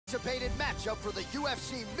Anticipated matchup for the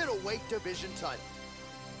UFC middleweight division title.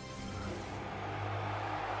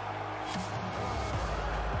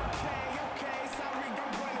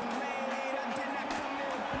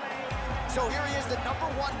 So here he is, the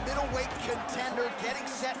 #1 middleweight contender, getting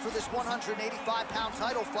set for this 185-pound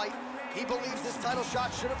title fight. He believes this title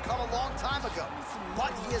shot should have come a long time ago,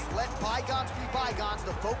 but he has let bygones be bygones.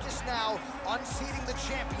 The focus now, unseating the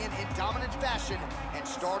champion in dominant fashion and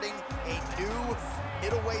starting a new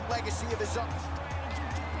middleweight legacy of his own.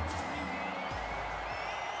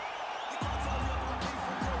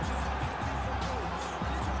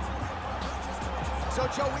 So,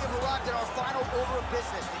 Joe, we have arrived at our final order of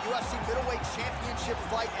business, the UFC middleweight championship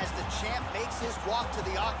fight, as the champ makes his walk to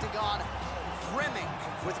the octagon, brimming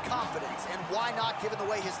with confidence. And why not, given the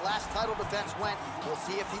way his last title defense went? We'll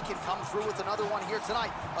see if he can come through with another one here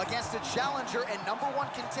tonight against a challenger and #1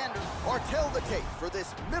 contender. Or tell the tape for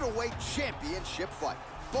this middleweight championship fight.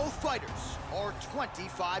 Both fighters are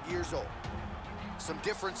 25 years old. Some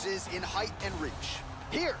differences in height and reach.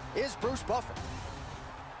 Here is Bruce Buffer.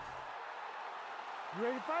 You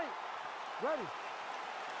ready to fight? Ready.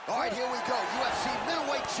 All right, here we go. UFC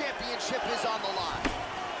middleweight championship is on the line.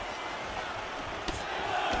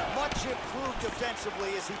 Much improved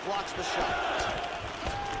defensively as he blocks the shot.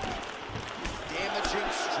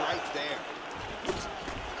 Damaging strike there.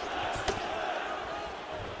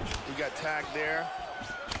 He got tagged there.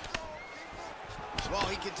 Well,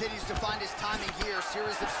 he continues to find his timing here.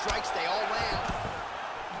 Series of strikes, they all land.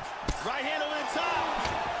 Right hand over the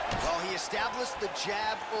top. Well, he established the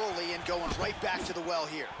jab early and going right back to the well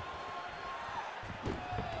here.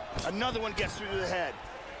 Another one gets through the head.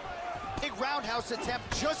 Big roundhouse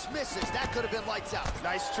attempt just misses. That could have been lights out.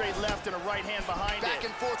 Nice straight left and a right hand behind it. Back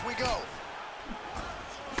and forth we go.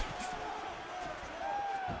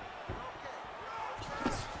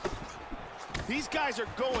 These guys are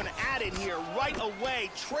going at it here right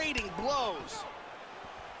away, trading blows.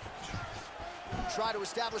 Try to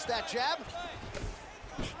establish that jab.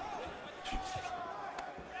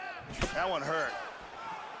 That one hurt.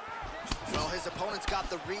 Well, his opponent's got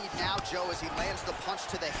the read now, Joe, as he lands the punch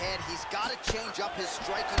to the head. He's got to change up his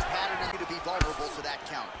striking pattern to be vulnerable to that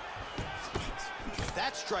count.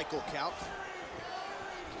 That strike will count.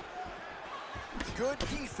 Good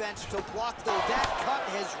defense to block, though. That cut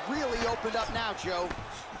has really opened up now, Joe.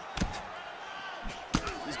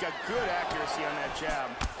 He's got good accuracy on that jab.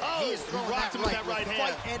 Oh, he is throwing rocked him with that right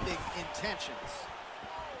hand. Fight-ending intentions.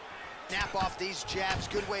 Snap off these jabs.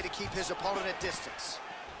 Good way to keep his opponent at distance.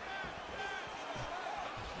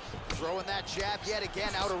 Throwing that jab yet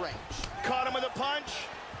again out of range. Caught him with a punch.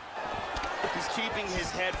 He's keeping his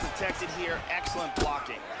head protected here. Excellent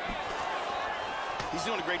blocking. He's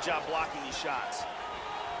doing a great job blocking these shots.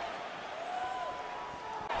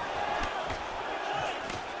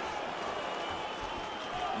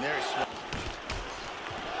 And there he's...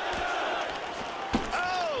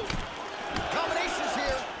 Oh! Combinations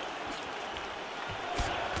here.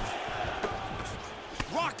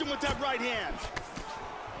 Rocked him with that right hand.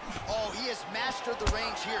 Oh, he has mastered the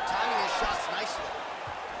range here, timing his shots nicely.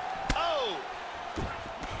 Oh!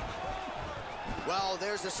 Well,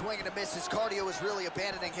 there's a swing and a miss. His cardio is really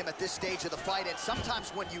abandoning him at this stage of the fight, and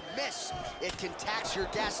sometimes when you miss, it can tax your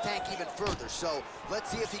gas tank even further. So let's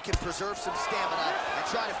see if he can preserve some stamina and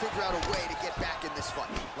try to figure out a way to get back in this fight.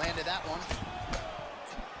 Landed that one.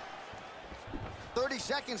 30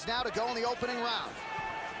 seconds now to go in the opening round.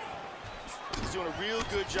 He's doing a real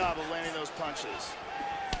good job of landing those punches.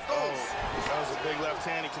 Oh, that was a big left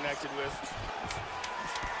hand he connected with.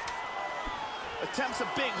 Attempts a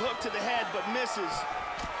big hook to the head, but misses.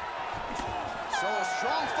 So a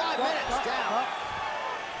strong 5 minutes down.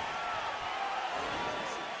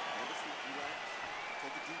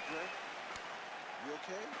 Take a deep breath. You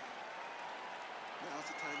okay? Now's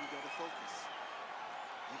the time you gotta focus.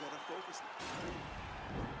 You gotta focus.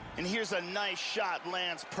 And here's a nice shot,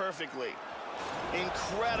 lands perfectly.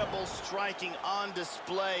 Incredible striking on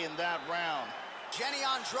display in that round. Jenny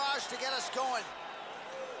Andrade to get us going.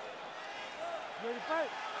 Ready to fight?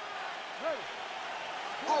 Ready.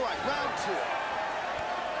 All right, round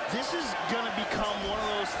 2. This is gonna become one of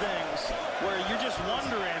those things where you're just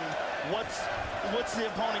wondering what's the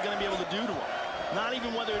opponent gonna be able to do to him. Not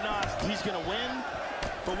even whether or not he's gonna win,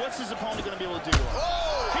 but what's his opponent gonna be able to do to him?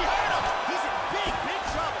 Oh! He hurt him! He's in big, big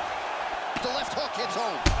trouble! The left hook hits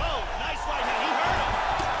home. Oh, nice right hand. He hurt him!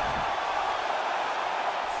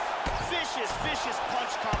 Vicious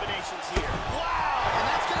punch combinations here. Wow! And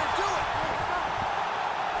that's gonna do it.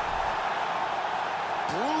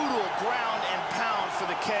 Brutal ground and pound for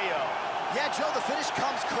the KO. Yeah, Joe, the finish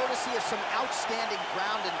comes courtesy of some outstanding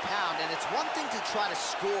ground and pound, and it's one thing to try to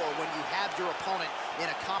score when you have your opponent in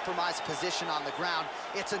a compromised position on the ground.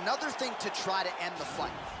 It's another thing to try to end the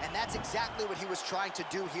fight, and that's exactly what he was trying to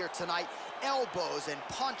do here tonight. Elbows and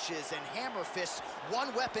punches and hammer fists, one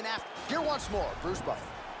weapon after. Here once more, Bruce Buffer.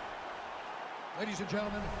 Ladies and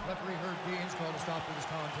gentlemen, referee Herb Dean's called a stop to this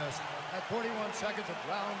contest at 41 seconds of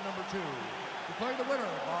round number 2. Declaring the winner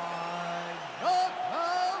by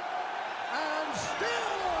knockout and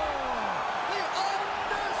still